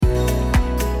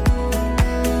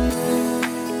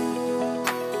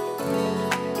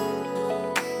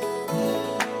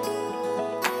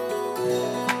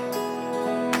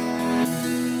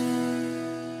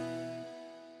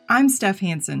I'm Steph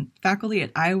Hansen, faculty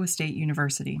at Iowa State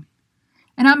University.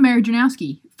 And I'm Mary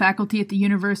Janowski, faculty at the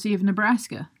University of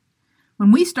Nebraska.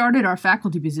 When we started our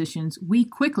faculty positions, we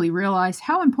quickly realized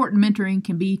how important mentoring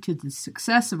can be to the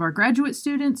success of our graduate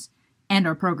students and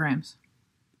our programs.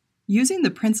 Using the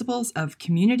principles of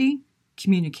community,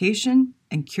 communication,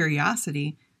 and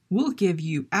curiosity, we'll give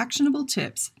you actionable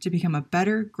tips to become a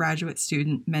better graduate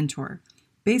student mentor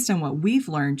based on what we've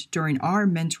learned during our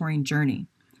mentoring journey.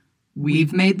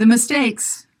 We've made the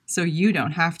mistakes, so you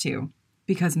don't have to,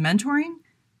 because mentoring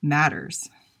matters.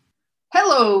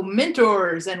 Hello,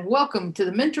 mentors, and welcome to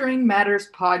the Mentoring Matters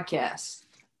podcast.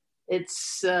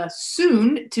 It's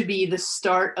soon to be the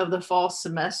start of the fall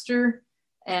semester,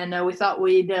 and we thought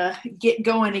we'd get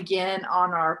going again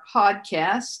on our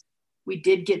podcast. We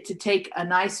did get to take a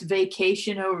nice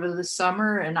vacation over the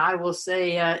summer, and I will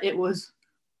say it was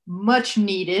much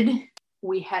needed.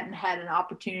 We hadn't had an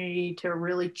opportunity to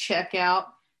really check out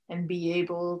and be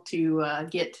able to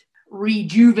get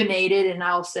rejuvenated. And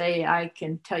I'll say, I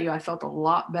can tell you, I felt a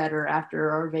lot better after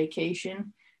our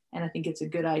vacation. And I think it's a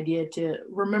good idea to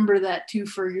remember that too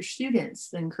for your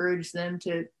students, encourage them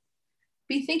to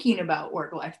be thinking about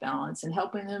work-life balance and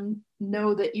helping them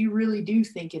know that you really do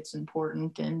think it's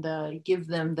important, and give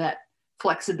them that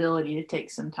flexibility to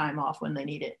take some time off when they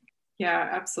need it. Yeah,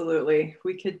 absolutely.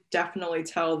 We could definitely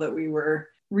tell that we were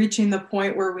reaching the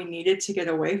point where we needed to get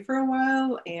away for a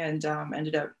while, and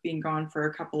ended up being gone for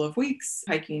a couple of weeks,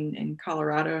 hiking in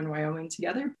Colorado and Wyoming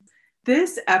together.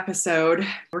 This episode,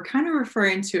 we're kind of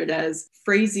referring to it as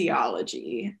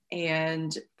phraseology.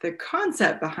 And the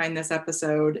concept behind this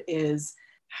episode is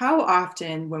how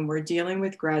often when we're dealing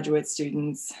with graduate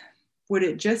students, would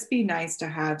it just be nice to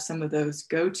have some of those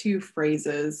go-to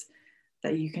phrases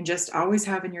that you can just always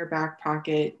have in your back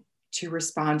pocket to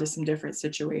respond to some different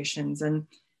situations. And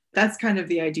that's kind of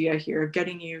the idea here, of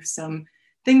getting you some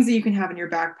things that you can have in your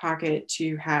back pocket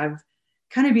to have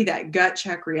kind of be that gut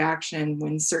check reaction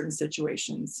when certain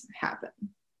situations happen.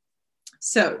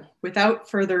 So without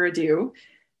further ado,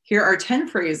 here are 10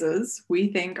 phrases we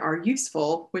think are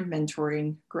useful when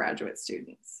mentoring graduate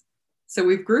students. So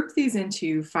we've grouped these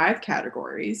into 5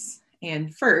 categories.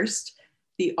 And first,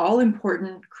 the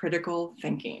all-important critical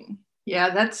thinking. Yeah,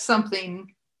 that's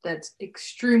something that's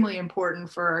extremely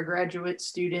important for our graduate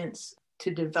students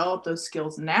to develop those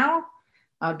skills now,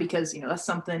 because that's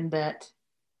something that,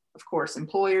 of course,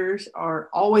 employers are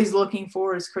always looking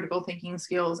for, is critical thinking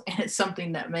skills, and it's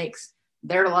something that makes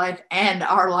their life and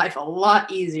our life a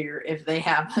lot easier if they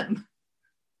have them.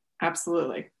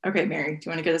 Absolutely. Okay, Mary, do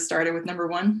you want to get us started with number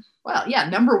 1? Well, yeah,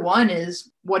 number 1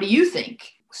 is, what do you think?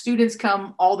 Students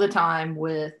come all the time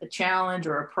with a challenge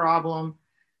or a problem,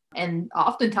 and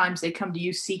oftentimes they come to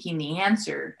you seeking the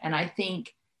answer. And I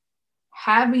think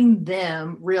having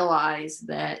them realize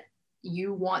that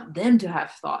you want them to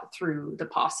have thought through the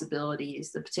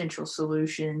possibilities, the potential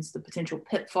solutions, the potential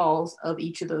pitfalls of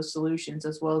each of those solutions,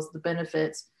 as well as the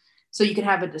benefits, so you can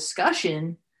have a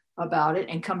discussion about it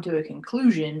and come to a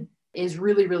conclusion, is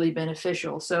really, really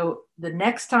beneficial. So the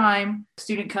next time a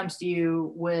student comes to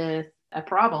you with a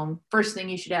problem, first thing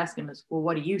you should ask them is, well,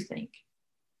 what do you think?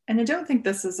 And I don't think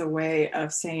this is a way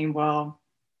of saying, well,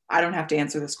 I don't have to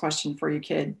answer this question for you,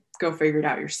 kid. Go figure it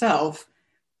out yourself.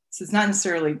 So it's not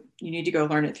necessarily you need to go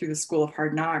learn it through the school of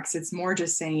hard knocks. It's more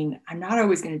just saying, I'm not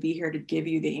always going to be here to give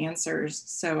you the answers.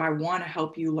 So I want to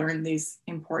help you learn these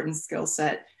important skill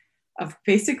set of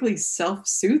basically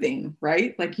self-soothing,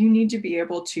 right? Like, you need to be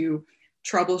able to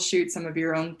troubleshoot some of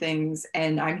your own things,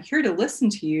 and I'm here to listen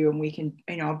to you, and we can,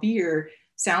 I'll be your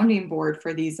sounding board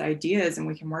for these ideas, and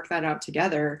we can work that out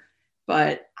together.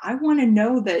 But I want to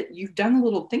know that you've done a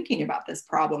little thinking about this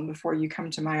problem before you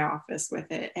come to my office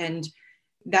with it. And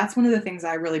that's one of the things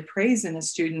I really praise in a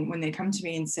student when they come to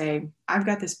me and say, I've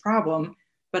got this problem,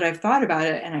 but I've thought about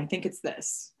it, and I think it's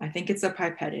this. I think it's a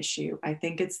pipette issue. I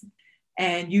think it's,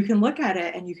 and you can look at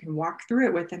it and you can walk through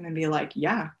it with them and be like,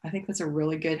 yeah, I think that's a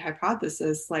really good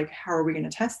hypothesis. Like, how are we going to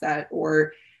test that?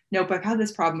 Or, nope, I've had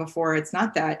this problem before. It's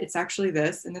not that, it's actually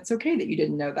this. And it's okay that you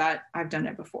didn't know that. I've done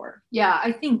it before. Yeah,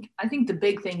 I think the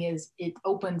big thing is it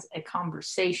opens a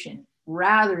conversation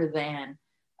rather than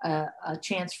a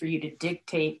chance for you to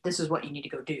dictate, this is what you need to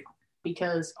go do.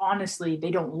 Because honestly,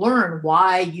 they don't learn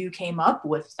why you came up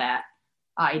with that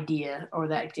idea or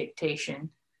that dictation.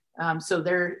 So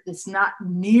it's not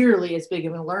nearly as big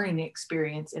of a learning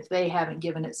experience if they haven't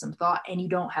given it some thought and you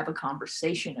don't have a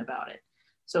conversation about it.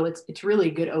 So it's really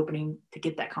a good opening to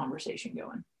get that conversation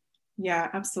going. Yeah,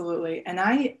 absolutely. And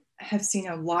I have seen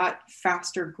a lot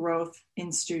faster growth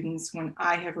in students when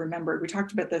I have remembered. We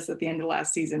talked about this at the end of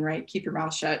last season, right? Keep your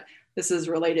mouth shut. This is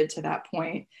related to that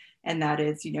point. And that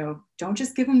is, don't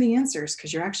just give them the answers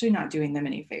because you're actually not doing them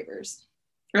any favors.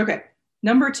 Okay,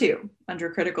 number 2, under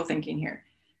critical thinking here.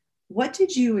 What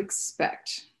did you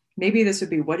expect? Maybe this would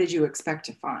be, what did you expect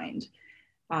to find?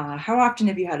 How often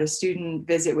have you had a student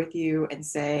visit with you and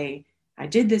say, I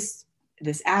did this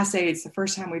assay, it's the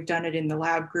first time we've done it in the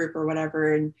lab group or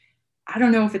whatever, and I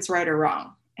don't know if it's right or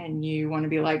wrong. And you want to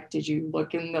be like, did you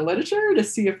look in the literature to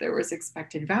see if there was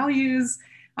expected values?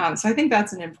 So I think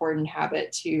that's an important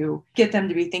habit to get them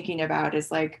to be thinking about,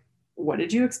 is like, what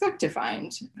did you expect to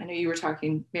find? I know you were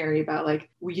talking, Mary, about like,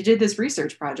 well, you did this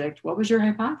research project. What was your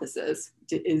hypothesis?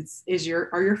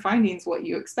 Are your findings what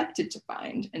you expected to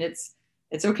find? And it's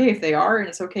okay if they are, and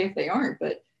it's okay if they aren't,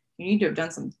 but you need to have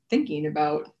done some thinking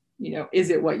about, is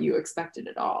it what you expected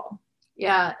at all?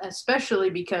 Yeah,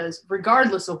 especially because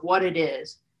regardless of what it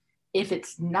is, if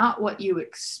it's not what you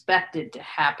expected to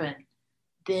happen,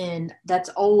 then that's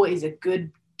always a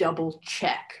good double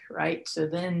check, right? So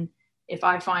then if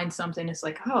I find something, it's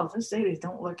like, oh, those data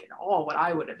don't look at all what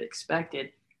I would have expected.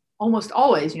 Almost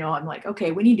always, I'm like,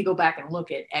 okay, we need to go back and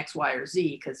look at X, Y, or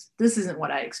Z because this isn't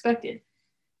what I expected.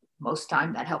 Most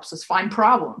time that helps us find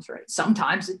problems, right?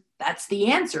 Sometimes that's the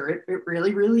answer. It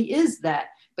really, really is that.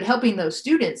 But helping those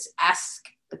students ask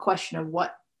the question of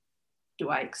what do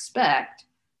I expect,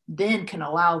 then can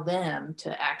allow them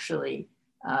to actually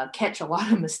catch a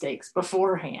lot of mistakes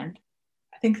beforehand.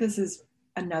 I think this is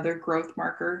another growth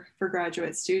marker for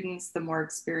graduate students. The more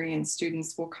experienced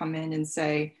students will come in and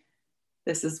say,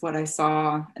 this is what I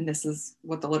saw, and this is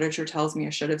what the literature tells me I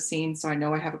should have seen. So I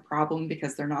know I have a problem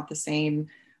because they're not the same,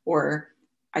 or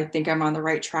I think I'm on the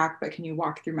right track, but can you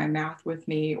walk through my math with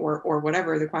me, or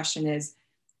whatever the question is.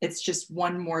 It's just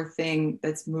one more thing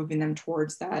that's moving them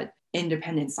towards that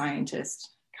independent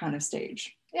scientist kind of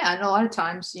stage. Yeah, and a lot of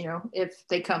times, if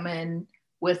they come in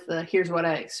with here's what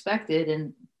I expected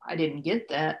and I didn't get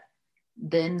that,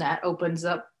 then that opens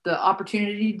up the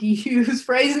opportunity to use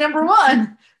phrase number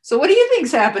 1. So what do you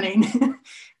think's happening?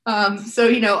 So,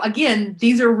 again,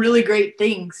 these are really great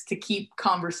things to keep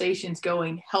conversations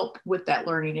going, help with that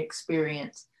learning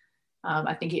experience.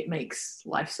 I think it makes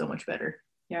life so much better.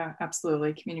 Yeah,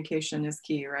 absolutely. Communication is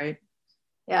key, right?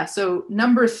 Yeah. So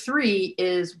number 3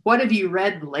 is, what have you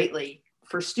read lately?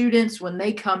 For students, when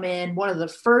they come in, one of the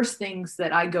first things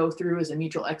that I go through is a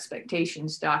mutual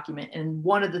expectations document. And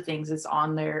one of the things that's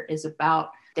on there is about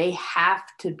they have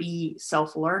to be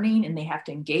self-learning and they have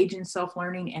to engage in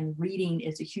self-learning, and reading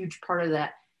is a huge part of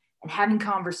that. And having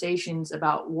conversations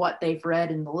about what they've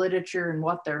read in the literature and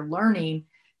what they're learning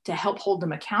to help hold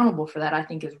them accountable for that, I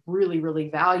think is really, really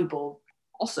valuable.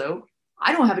 Also,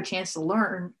 I don't have a chance to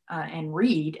learn and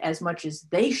read as much as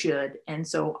they should. And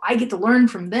so I get to learn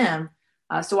from them.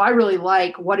 So I really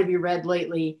like what have you read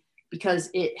lately, because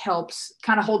it helps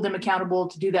kind of hold them accountable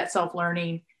to do that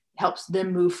self-learning, helps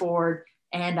them move forward.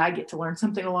 And I get to learn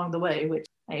something along the way, which,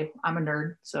 hey, I'm a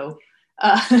nerd. So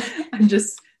I'm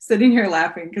just sitting here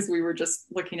laughing because we were just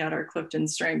looking at our Clifton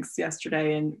Strengths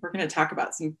yesterday, and we're going to talk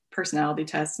about some personality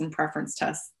tests and preference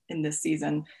tests in this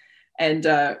season. And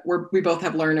we both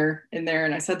have learner in there.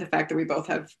 And I said the fact that we both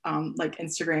have like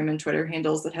Instagram and Twitter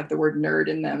handles that have the word nerd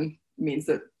in them means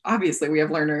that obviously we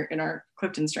have learner in our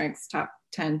Clifton Strengths top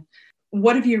 10.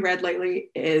 What have you read lately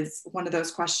is one of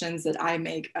those questions that I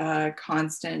make a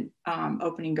constant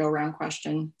opening go-around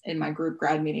question in my group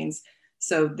grad meetings.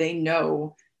 So they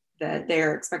know that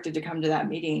they're expected to come to that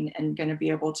meeting and going to be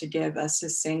able to give a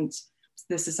succinct,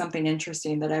 this is something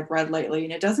interesting that I've read lately.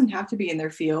 And it doesn't have to be in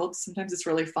their field. Sometimes it's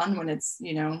really fun when it's,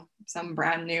 some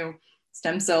brand new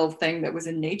stem cell thing that was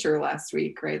in Nature last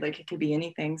week, right? Like it could be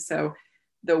anything. So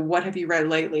the what have you read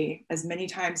lately, as many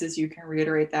times as you can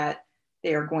reiterate that,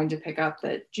 they are going to pick up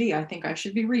that, gee, I think I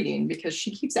should be reading because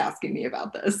she keeps asking me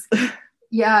about this.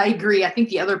 Yeah, I agree. I think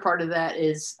the other part of that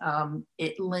is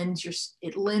it lends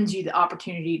you the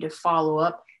opportunity to follow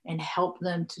up and help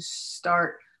them to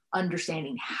start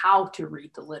understanding how to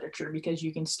read the literature, because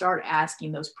you can start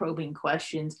asking those probing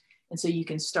questions. And so you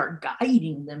can start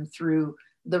guiding them through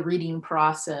the reading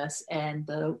process and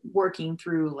the working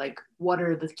through, like, what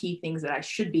are the key things that I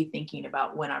should be thinking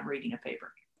about when I'm reading a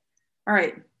paper. All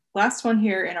right. Last one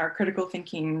here in our critical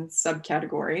thinking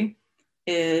subcategory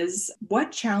is,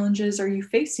 what challenges are you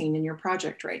facing in your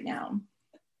project right now?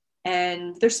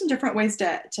 And there's some different ways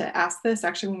to ask this.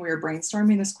 Actually, when we were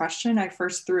brainstorming this question, I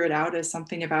first threw it out as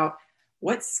something about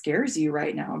what scares you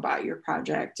right now about your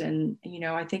project. And,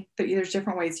 I think that there's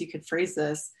different ways you could phrase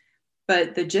this,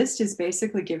 but the gist is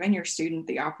basically giving your student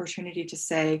the opportunity to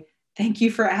say, thank you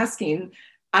for asking.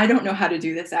 I don't know how to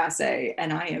do this assay,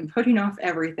 and I am putting off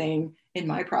everything in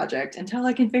my project until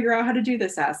I can figure out how to do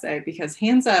this assay, because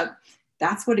hands up,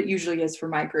 that's what it usually is for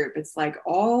my group. It's like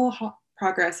all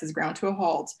progress has ground to a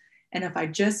halt. And if I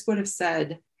just would have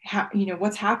said,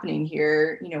 what's happening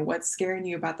here, what's scaring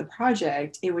you about the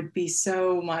project, it would be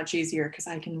so much easier because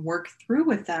I can work through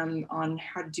with them on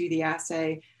how to do the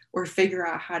assay or figure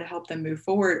out how to help them move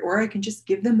forward. Or I can just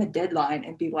give them a deadline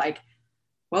and be like,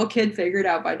 well, kid, figure it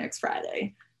out by next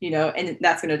Friday, and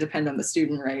that's going to depend on the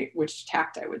student, right? Which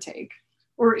tact I would take.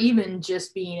 Or even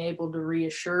just being able to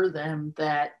reassure them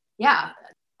that, yeah,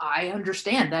 I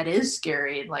understand that is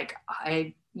scary. Like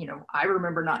I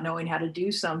remember not knowing how to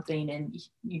do something, and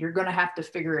you're going to have to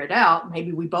figure it out.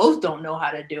 Maybe we both don't know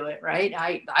how to do it, right?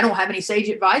 I don't have any sage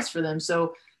advice for them.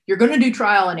 So you're going to do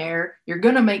trial and error. You're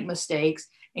going to make mistakes,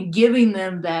 and giving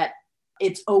them that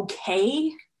it's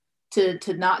okay to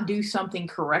not do something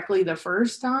correctly the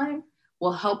first time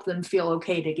will help them feel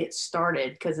okay to get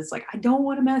started, because it's like, I don't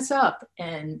want to mess up.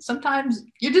 And sometimes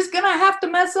you're just going to have to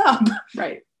mess up.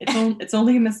 Right. It's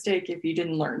only a mistake if you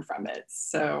didn't learn from it.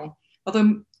 So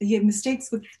although the mistakes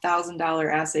with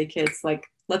 $1,000 assay kits, like,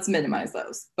 let's minimize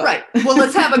those. But. Right. Well,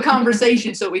 let's have a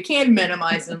conversation so we can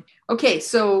minimize them. Okay.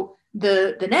 So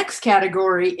the next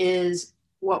category is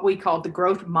what we call the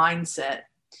growth mindset.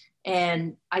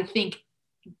 And I think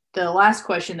the last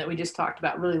question that we just talked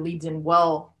about really leads in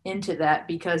well into that,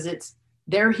 because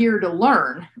they're here to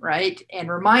learn, right? And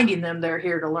reminding them they're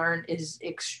here to learn is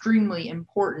extremely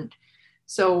important.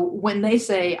 So when they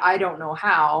say, I don't know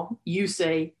how, you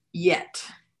say, yet.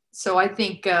 So I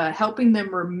think helping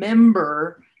them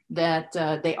remember that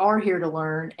they are here to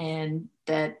learn and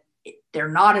that they're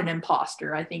not an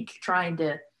imposter. I think trying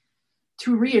to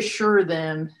reassure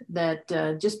them that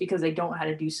just because they don't know how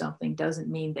to do something doesn't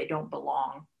mean they don't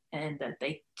belong and that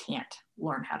they can't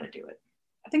learn how to do it.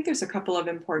 I think there's a couple of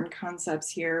important concepts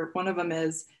here. One of them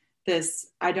is this,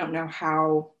 I don't know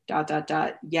how ...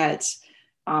 yet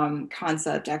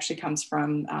concept actually comes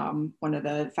from one of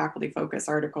the faculty focus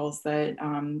articles that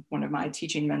one of my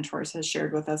teaching mentors has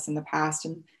shared with us in the past.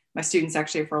 And my students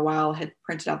actually for a while had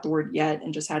printed out the word yet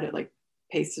and just had it like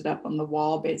pasted up on the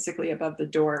wall, basically above the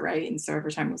door, right? And so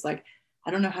every time it was like,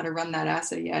 I don't know how to run that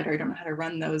assay yet, or I don't know how to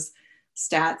run those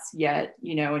stats yet,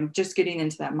 and just getting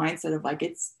into that mindset of like,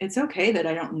 it's okay that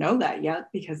I don't know that yet,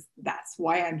 because that's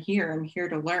why I'm here. I'm here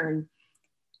to learn.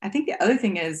 I think the other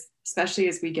thing is, especially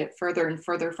as we get further and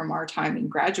further from our time in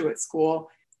graduate school,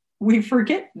 we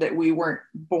forget that we weren't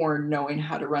born knowing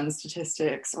how to run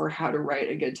statistics or how to write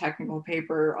a good technical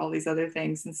paper, all these other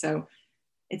things. And so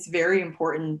it's very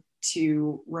important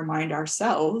to remind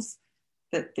ourselves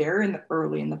that they're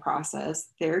early in the process.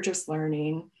 They're just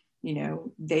learning.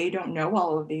 They don't know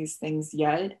all of these things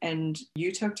yet. And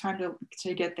you took time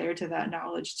to get there to that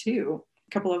knowledge too.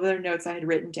 A couple of other notes I had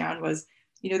written down was,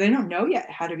 they don't know yet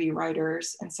how to be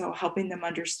writers. And so helping them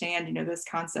understand, this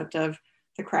concept of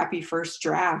the crappy first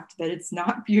draft, that it's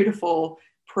not beautiful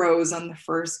prose on the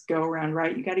first go around,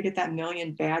 right? You got to get that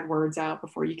million bad words out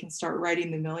before you can start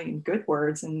writing the million good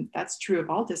words. And that's true of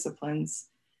all disciplines.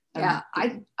 Yeah,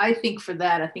 I think for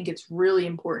that, I think it's really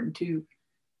important to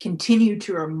continue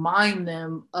to remind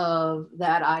them of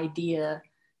that idea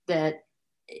that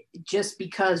just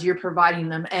because you're providing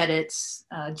them edits,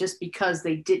 just because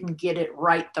they didn't get it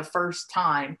right the first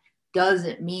time,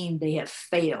 doesn't mean they have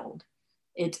failed.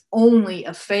 It's only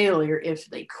a failure if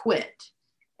they quit.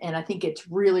 And I think it's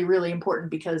really, really important,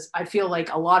 because I feel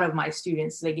like a lot of my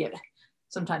students, they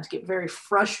sometimes get very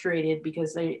frustrated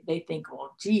because they think,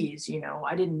 well, geez,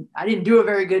 I didn't do a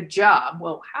very good job.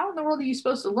 Well, how in the world are you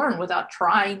supposed to learn without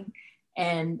trying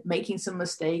and making some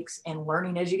mistakes and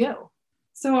learning as you go?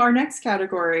 So our next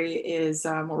category is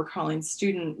what we're calling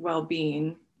student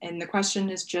well-being. And the question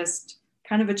is just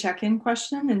kind of a check-in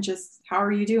question and just, how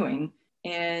are you doing?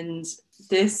 And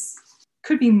this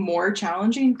could be more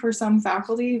challenging for some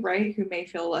faculty, right, who may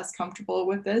feel less comfortable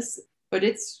with this. But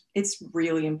it's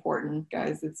really important,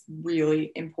 guys. It's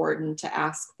really important to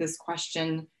ask this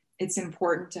question. It's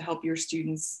important to help your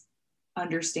students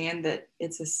understand that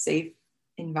it's a safe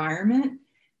environment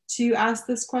to ask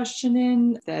this question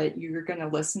in, that you're going to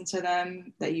listen to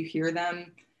them, that you hear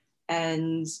them.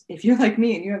 And if you're like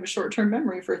me and you have a short-term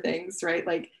memory for things, right,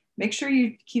 like, make sure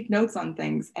you keep notes on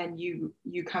things and you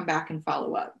come back and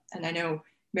follow up. And I know,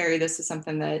 Mary, this is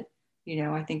something that,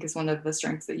 I think is one of the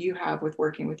strengths that you have with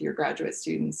working with your graduate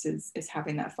students is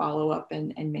having that follow-up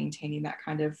and maintaining that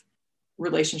kind of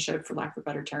relationship, for lack of a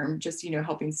better term, just,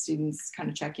 helping students kind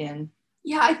of check in.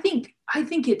 Yeah, I think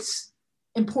it's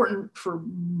important for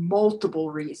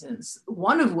multiple reasons.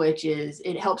 One of which is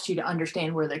it helps you to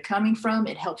understand where they're coming from.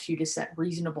 It helps you to set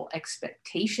reasonable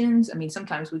expectations. I mean,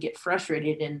 sometimes we get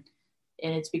frustrated and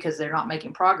and it's because they're not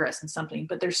making progress in something,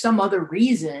 but there's some other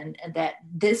reason that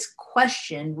this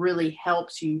question really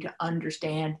helps you to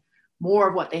understand more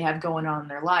of what they have going on in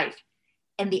their life.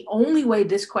 And the only way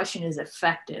this question is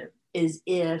effective is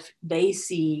if they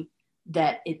see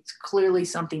that it's clearly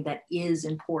something that is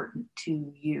important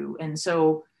to you. And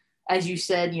so, as you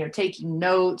said, taking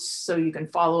notes so you can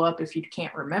follow up if you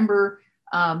can't remember,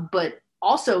 but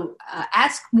also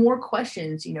ask more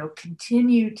questions,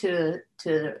 continue to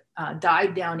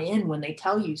dive down in when they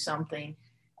tell you something,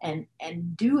 and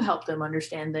do help them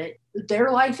understand that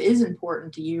their life is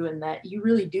important to you and that you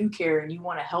really do care and you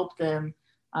want to help them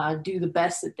do the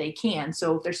best that they can.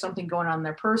 So if there's something going on in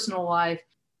their personal life,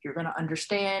 you're going to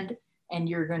understand, and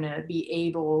you're going to be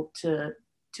able to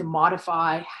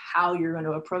modify how you're going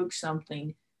to approach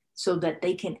something so that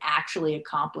they can actually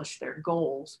accomplish their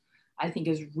goals, I think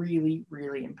is really,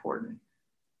 really important.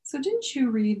 So didn't you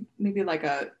read maybe like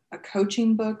a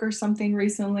coaching book or something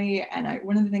recently? And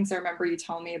one of the things I remember you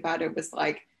telling me about it was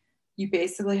like, you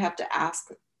basically have to ask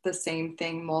the same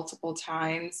thing multiple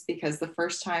times, because the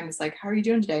first time is like, how are you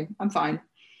doing today? I'm fine.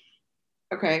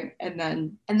 Okay. And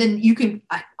then you can,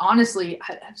 I was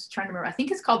trying to remember, I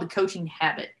think it's called The Coaching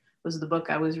Habit was the book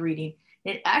I was reading.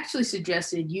 It actually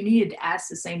suggested you needed to ask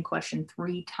the same question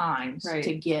 3 times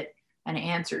to get an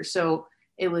answer. So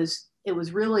it was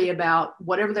really about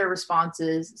whatever their response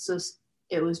is. So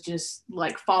it was just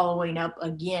like following up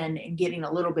again and getting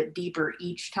a little bit deeper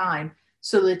each time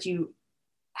so that you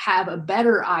have a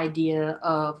better idea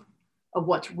of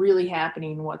what's really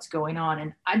happening, what's going on.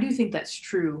 And I do think that's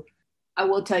true. I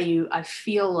will tell you, I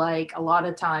feel like a lot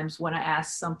of times when I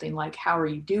ask something like, how are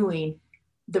you doing?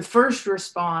 The first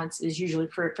response is usually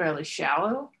fairly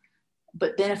shallow.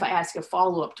 But then if I ask a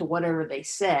follow-up to whatever they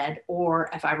said, or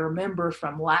if I remember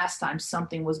from last time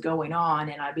something was going on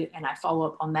and I follow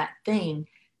up on that thing,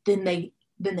 then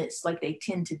it's like they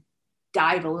tend to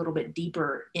dive a little bit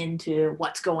deeper into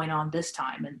what's going on this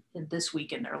time and this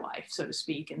week in their life, so to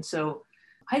speak. And so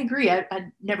I agree.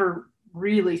 I never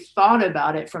really thought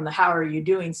about it from the how are you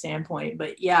doing standpoint,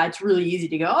 but yeah, it's really easy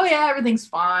to go, oh yeah, everything's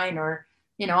fine, or,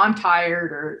 I'm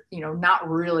tired, or, not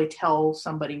really tell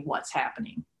somebody what's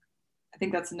happening. I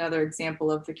think that's another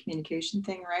example of the communication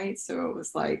thing, right? So it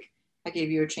was like, I gave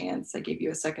you a chance, I gave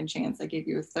you a second chance, I gave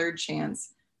you a third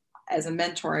chance. As a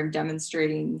mentor, I'm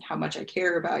demonstrating how much I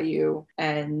care about you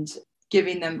and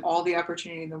giving them all the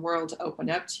opportunity in the world to open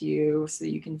up to you so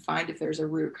that you can find if there's a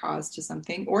root cause to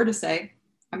something, or to say,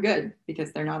 I'm good,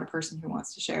 because they're not a person who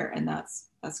wants to share. And that's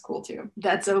cool too.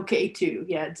 That's okay too.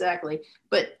 Yeah, exactly.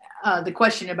 But the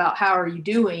question about how are you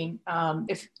doing,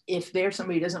 if there's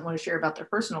somebody who doesn't want to share about their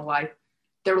personal life,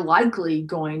 they're likely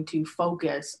going to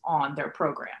focus on their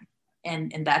program,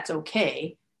 and that's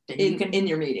okay. Then in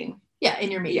your meeting. Yeah,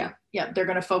 in your meeting. Yeah, they're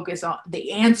going to focus on,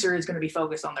 the answer is going to be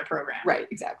focused on their program. Right,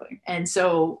 exactly. And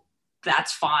so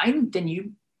that's fine. Then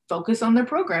you focus on their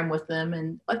program with them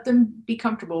and let them be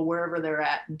comfortable wherever they're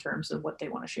at in terms of what they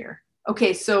want to share.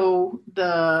 Okay, so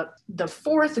the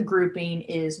fourth grouping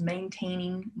is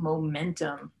maintaining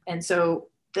momentum. And so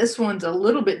this one's a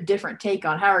little bit different take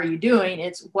on how are you doing.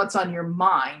 It's what's on your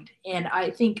mind. And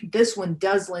I think this one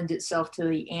does lend itself to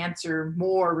the answer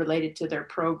more related to their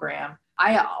program.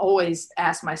 I always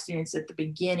ask my students at the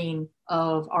beginning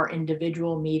of our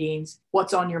individual meetings,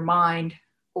 what's on your mind,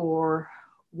 or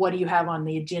what do you have on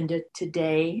the agenda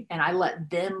today? And I let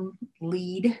them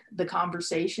lead the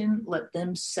conversation, let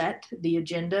them set the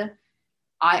agenda.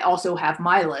 I also have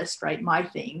my list, right? My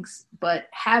things, but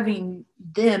having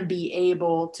them be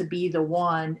able to be the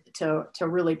one to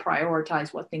really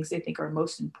prioritize what things they think are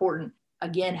most important,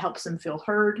 again, helps them feel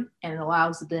heard and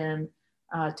allows them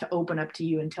to open up to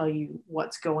you and tell you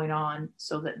what's going on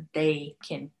so that they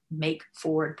can make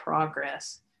forward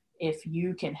progress. If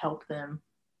you can help them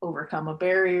overcome a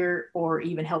barrier or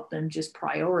even help them just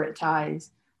prioritize,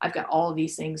 I've got all of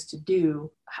these things to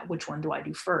do. Which one do I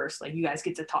do first? Like, you guys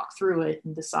get to talk through it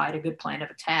and decide a good plan of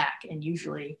attack. And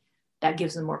usually that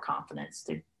gives them more confidence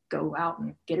to go out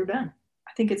and get her done.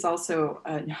 I think it's also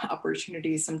an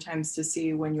opportunity sometimes to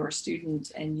see when your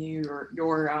student and your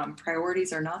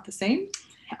priorities are not the same.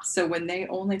 So when they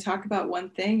only talk about one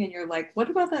thing and you're like, what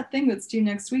about that thing that's due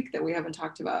next week that we haven't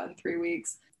talked about in 3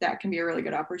 weeks? That can be a really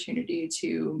good opportunity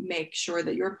to make sure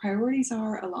that your priorities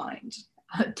are aligned.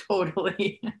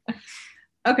 Totally.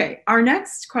 Okay, our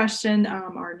next question,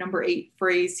 our number 8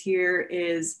 phrase here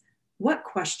is, what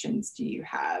questions do you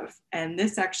have? And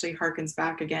this actually harkens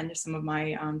back again to some of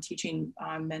my teaching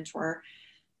mentor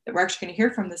that we're actually going to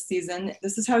hear from this season,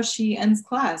 this is how she ends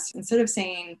class. Instead of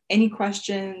saying any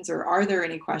questions or are there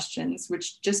any questions,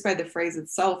 which just by the phrase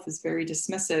itself is very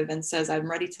dismissive and says, I'm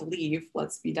ready to leave,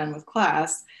 let's be done with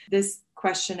class. This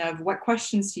question of what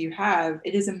questions do you have?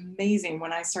 It is amazing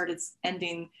when I started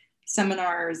ending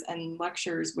seminars and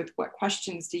lectures with what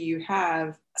questions do you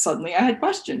have? Suddenly I had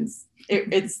questions.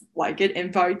 It's like it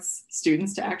invites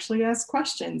students to actually ask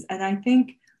questions. And I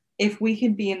think if we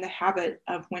could be in the habit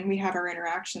of when we have our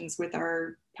interactions with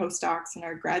our postdocs and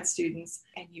our grad students,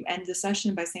 and you end the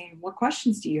session by saying, what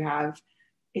questions do you have?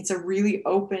 It's a really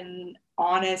open,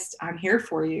 honest, I'm here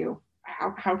for you.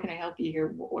 How can I help you here?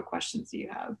 What questions do you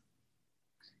have?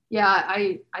 Yeah,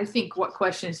 I think what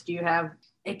questions do you have?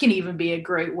 It can even be a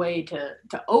great way to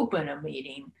open a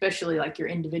meeting, especially like your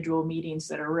individual meetings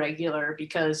that are regular,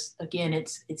 because again,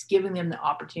 it's giving them the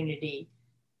opportunity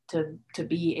to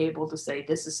be able to say,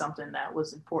 this is something that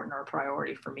was important or a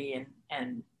priority for me,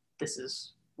 and this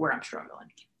is where I'm struggling.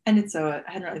 And I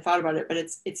hadn't really thought about it, but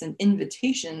it's an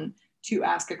invitation to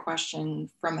ask a question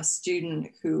from a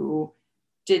student who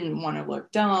didn't want to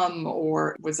look dumb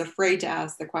or was afraid to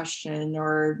ask the question,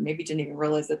 or maybe didn't even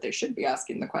realize that they should be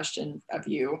asking the question of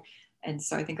you. And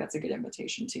so I think that's a good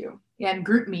invitation too. Yeah, and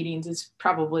group meetings is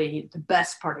probably the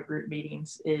best part of group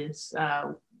meetings is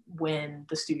when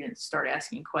the students start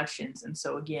asking questions. And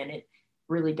so again, it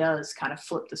really does kind of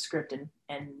flip the script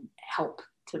and help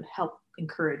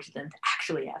encourage them to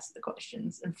actually ask the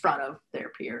questions in front of their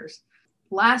peers.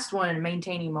 Last one in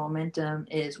maintaining momentum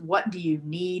is, what do you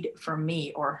need from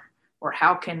me, or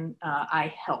how can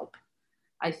I help?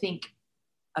 I think,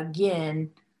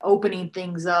 again, opening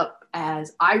things up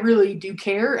as, I really do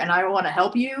care and I want to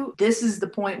help you. This is the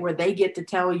point where they get to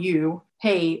tell you,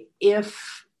 hey,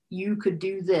 if you could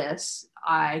do this,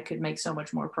 I could make so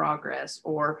much more progress.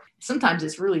 Or sometimes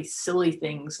it's really silly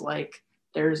things like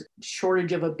there's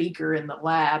shortage of a beaker in the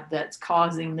lab that's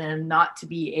causing them not to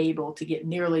be able to get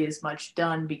nearly as much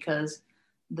done because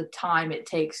the time it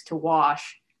takes to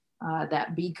wash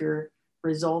that beaker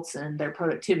results in their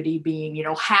productivity being,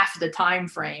 half the time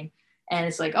frame. And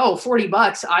it's like, oh,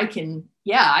 $40, I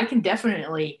can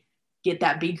definitely get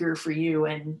that beaker for you.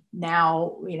 And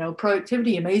now,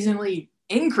 productivity amazingly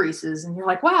increases, and you're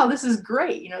like, wow, this is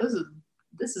great.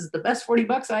 This is the best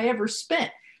 $40 I ever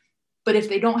spent. But if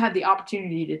they don't have the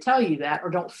opportunity to tell you that,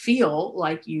 or don't feel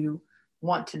like you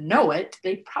want to know it,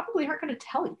 they probably aren't going to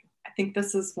tell you. I think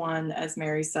this is one, as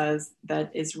Mary says, that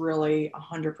is really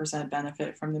 100%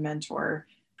 benefit from the mentor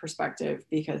perspective,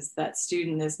 because that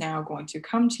student is now going to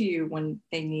come to you when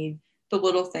they need the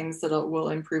little things that will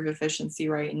improve efficiency,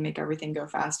 right, and make everything go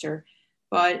faster.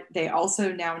 But they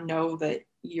also now know that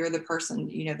you're the person,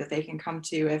 that they can come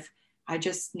to if I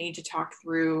just need to talk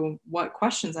through what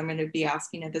questions I'm going to be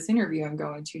asking at this interview I'm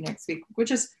going to next week,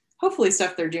 which is hopefully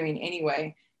stuff they're doing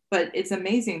anyway. But it's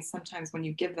amazing sometimes when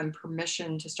you give them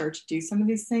permission to start to do some of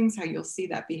these things, how you'll see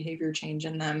that behavior change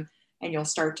in them, and you'll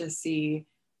start to see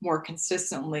more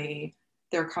consistently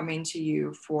they're coming to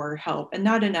you for help, and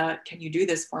not in a, can you do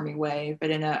this for me way, but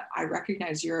in a, I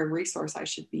recognize you're a resource I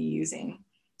should be using.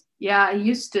 Yeah, I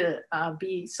used to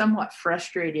be somewhat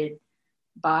frustrated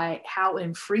by how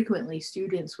infrequently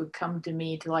students would come to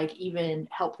me to even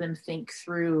help them think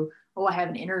through, oh, I have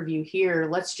an interview here.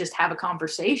 Let's just have a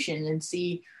conversation and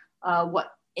see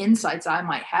what insights I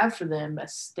might have for them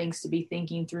as things to be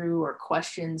thinking through, or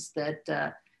questions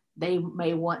that they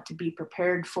may want to be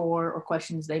prepared for, or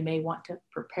questions they may want to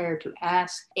prepare to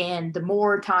ask. And the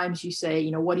more times you say,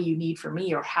 what do you need from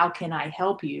me, or how can I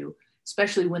help you,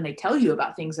 especially when they tell you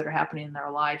about things that are happening in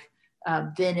their life,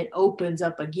 then it opens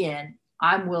up again.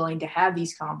 I'm willing to have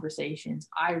these conversations.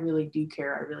 I really do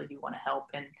care. I really do want to help.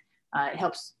 And it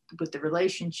helps with the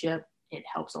relationship. It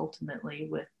helps ultimately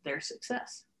with their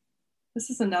success. This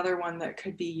is another one that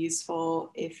could be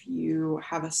useful if you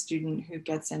have a student who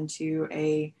gets into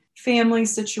a family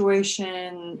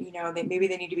situation, maybe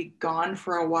they need to be gone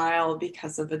for a while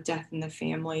because of a death in the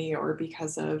family, or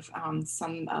because of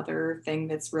some other thing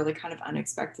that's really kind of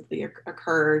unexpectedly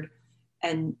occurred.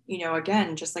 And,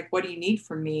 again, just like, what do you need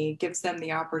from me, gives them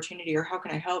the opportunity, or how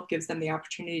can I help, gives them the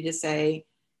opportunity to say,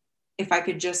 if I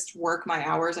could just work my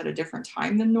hours at a different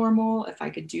time than normal, if I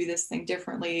could do this thing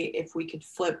differently, if we could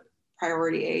flip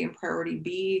priority A and priority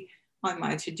B on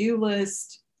my to-do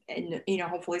list. And,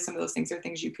 hopefully some of those things are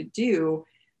things you could do,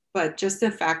 but just the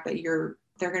fact that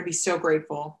they're going to be so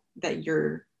grateful that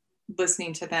you're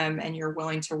listening to them and you're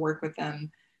willing to work with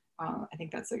them. I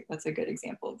think that's a good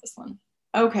example of this one.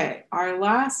 Okay, our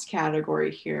last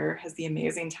category here has the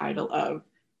amazing title of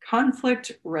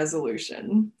conflict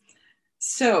resolution.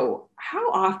 So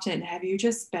how often have you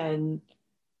just been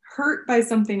hurt by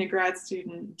something a grad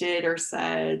student did or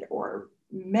said, or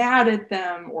mad at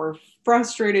them, or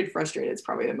frustrated. Frustrated is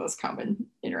probably the most common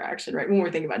interaction, right? When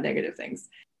we're thinking about negative things.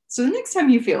 So the next time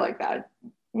you feel like that, I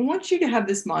want you to have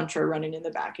this mantra running in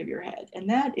the back of your head. And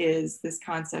that is this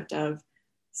concept of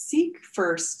seek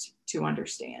first to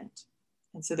understand.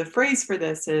 And so the phrase for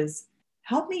this is,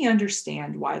 help me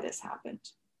understand why this happened.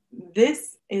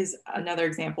 This is another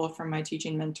example from my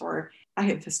teaching mentor. I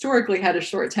have historically had a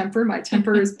short temper. My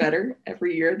temper is better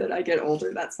every year that I get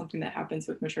older. That's something that happens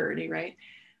with maturity, right?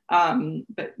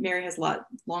 But Mary has a lot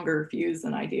longer fuse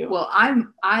than I do. Well,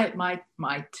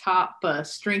 my top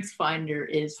strength finder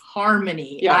is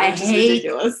harmony. Yeah, I hate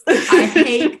ridiculous. I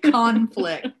hate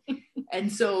conflict.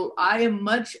 And so I am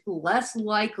much less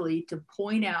likely to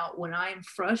point out when I'm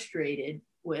frustrated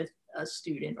with a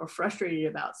student or frustrated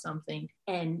about something,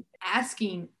 and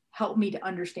asking help me to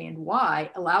understand why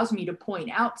allows me to point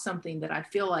out something that I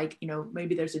feel like,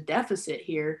 maybe there's a deficit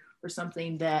here or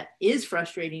something that is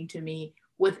frustrating to me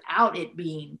without it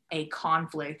being a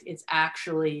conflict. It's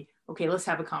actually, okay, let's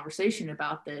have a conversation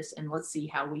about this and let's see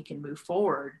how we can move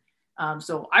forward.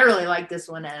 So I really like this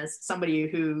one as somebody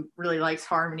who really likes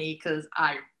harmony, because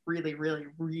I really, really,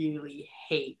 really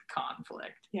hate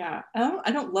conflict. Yeah,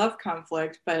 I don't love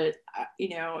conflict, but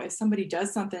if somebody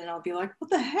does something, I'll be like,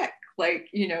 what the heck? Like,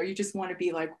 you just want to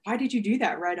be like, why did you do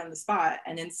that right on the spot?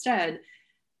 And instead,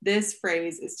 this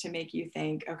phrase is to make you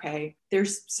think, okay,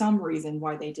 there's some reason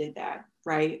why they did that,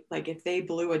 right? Like if they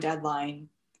blew a deadline,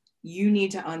 you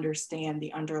need to understand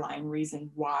the underlying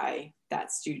reason why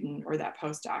that student or that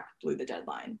postdoc blew the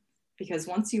deadline. Because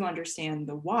once you understand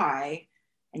the why,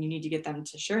 and you need to get them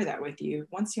to share that with you,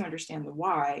 once you understand the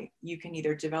why, you can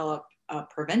either develop a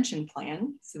prevention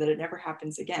plan so that it never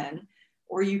happens again,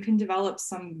 or you can develop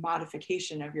some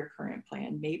modification of your current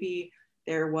plan. Maybe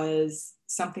there was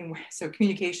something, so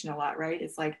communication a lot, right?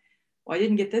 It's like, well, I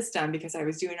didn't get this done because I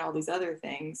was doing all these other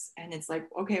things. And it's like,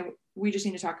 okay, we just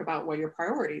need to talk about what your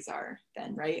priorities are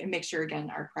then, right? And make sure, again,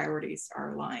 our priorities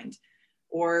are aligned.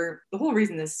 Or the whole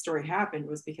reason this story happened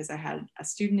was because I had a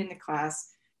student in the class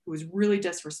who was really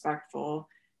disrespectful.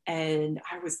 And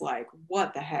I was like,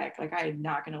 what the heck? Like, I am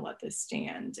not going to let this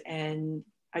stand. And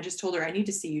I just told her, I need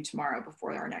to see you tomorrow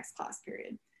before our next class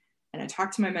period. And I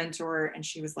talked to my mentor, and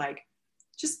she was like,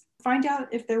 just find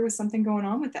out if there was something going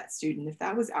on with that student. If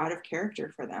that was out of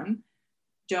character for them,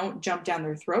 don't jump down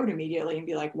their throat immediately and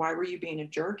be like, why were you being a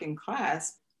jerk in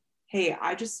class? Hey,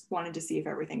 I just wanted to see if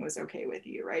everything was okay with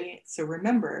you, right? So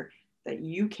remember that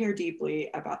you care deeply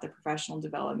about the professional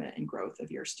development and growth of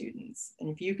your students. And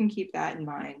if you can keep that in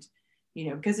mind,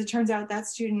 because it turns out that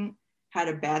student had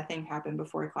a bad thing happen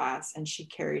before class and she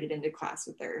carried it into class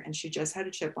with her, and she just had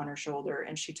a chip on her shoulder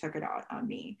and she took it out on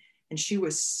me. And she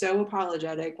was so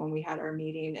apologetic when we had our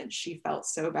meeting, and she felt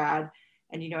so bad.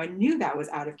 And, I knew that was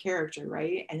out of character,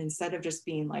 right? And instead of just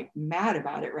being like mad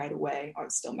about it right away, I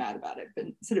was still mad about it, but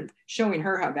instead of showing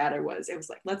her how bad it was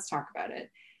like, let's talk about it.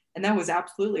 And that was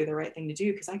absolutely the right thing to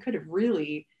do, because I could have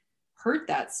really hurt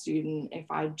that student if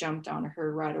I jumped on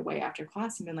her right away after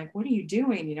class and been like, what are you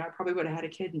doing? I probably would have had a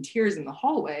kid in tears in the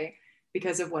hallway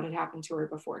because of what had happened to her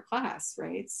before class,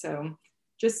 right? So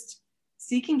just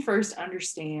seeking first,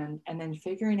 understand, and then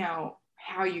figuring out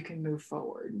how you can move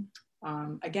forward.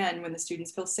 Again, when the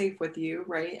students feel safe with you,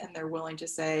 right, and they're willing to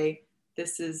say,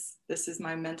 this is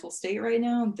my mental state right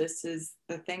now. This is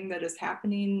the thing that is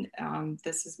happening.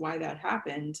 This is why that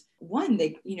happened. One,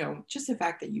 they, just the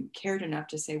fact that you cared enough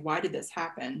to say, why did this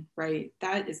happen, right?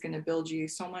 That is going to build you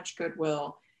so much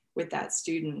goodwill with that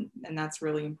student. And that's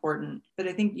really important. But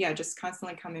I think, just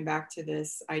constantly coming back to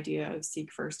this idea of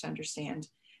seek first to understand.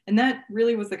 And that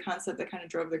really was the concept that kind of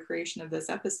drove the creation of this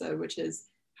episode, which is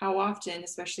how often,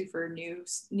 especially for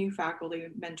new faculty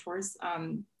mentors,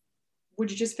 would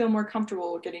you just feel more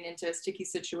comfortable getting into sticky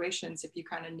situations if you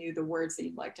kind of knew the words that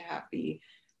you'd like to have be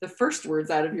the first words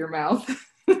out of your mouth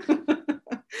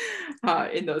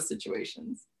in those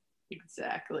situations?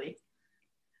 Exactly.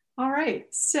 All right.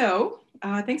 So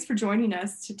thanks for joining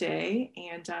us today.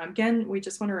 And again, we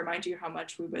just want to remind you how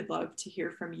much we would love to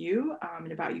hear from you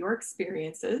and about your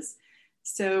experiences.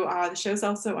 So the show's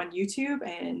also on YouTube,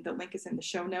 and the link is in the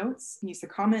show notes. Use the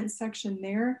comments section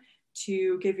there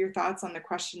to give your thoughts on the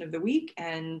question of the week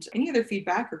and any other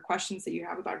feedback or questions that you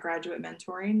have about graduate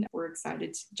mentoring. We're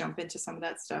excited to jump into some of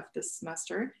that stuff this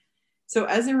semester. So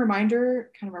as a reminder,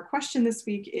 kind of our question this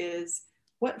week is,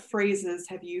 what phrases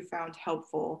have you found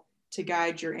helpful to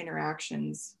guide your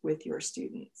interactions with your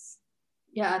students?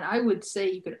 Yeah, and I would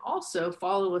say you could also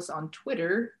follow us on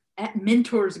Twitter at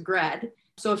MentorsGrad.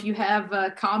 So if you have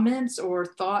comments or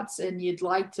thoughts and you'd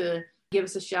like to give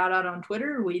us a shout out on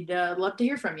Twitter, we'd love to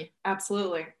hear from you.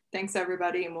 Absolutely. Thanks,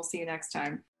 everybody, and we'll see you next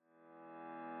time.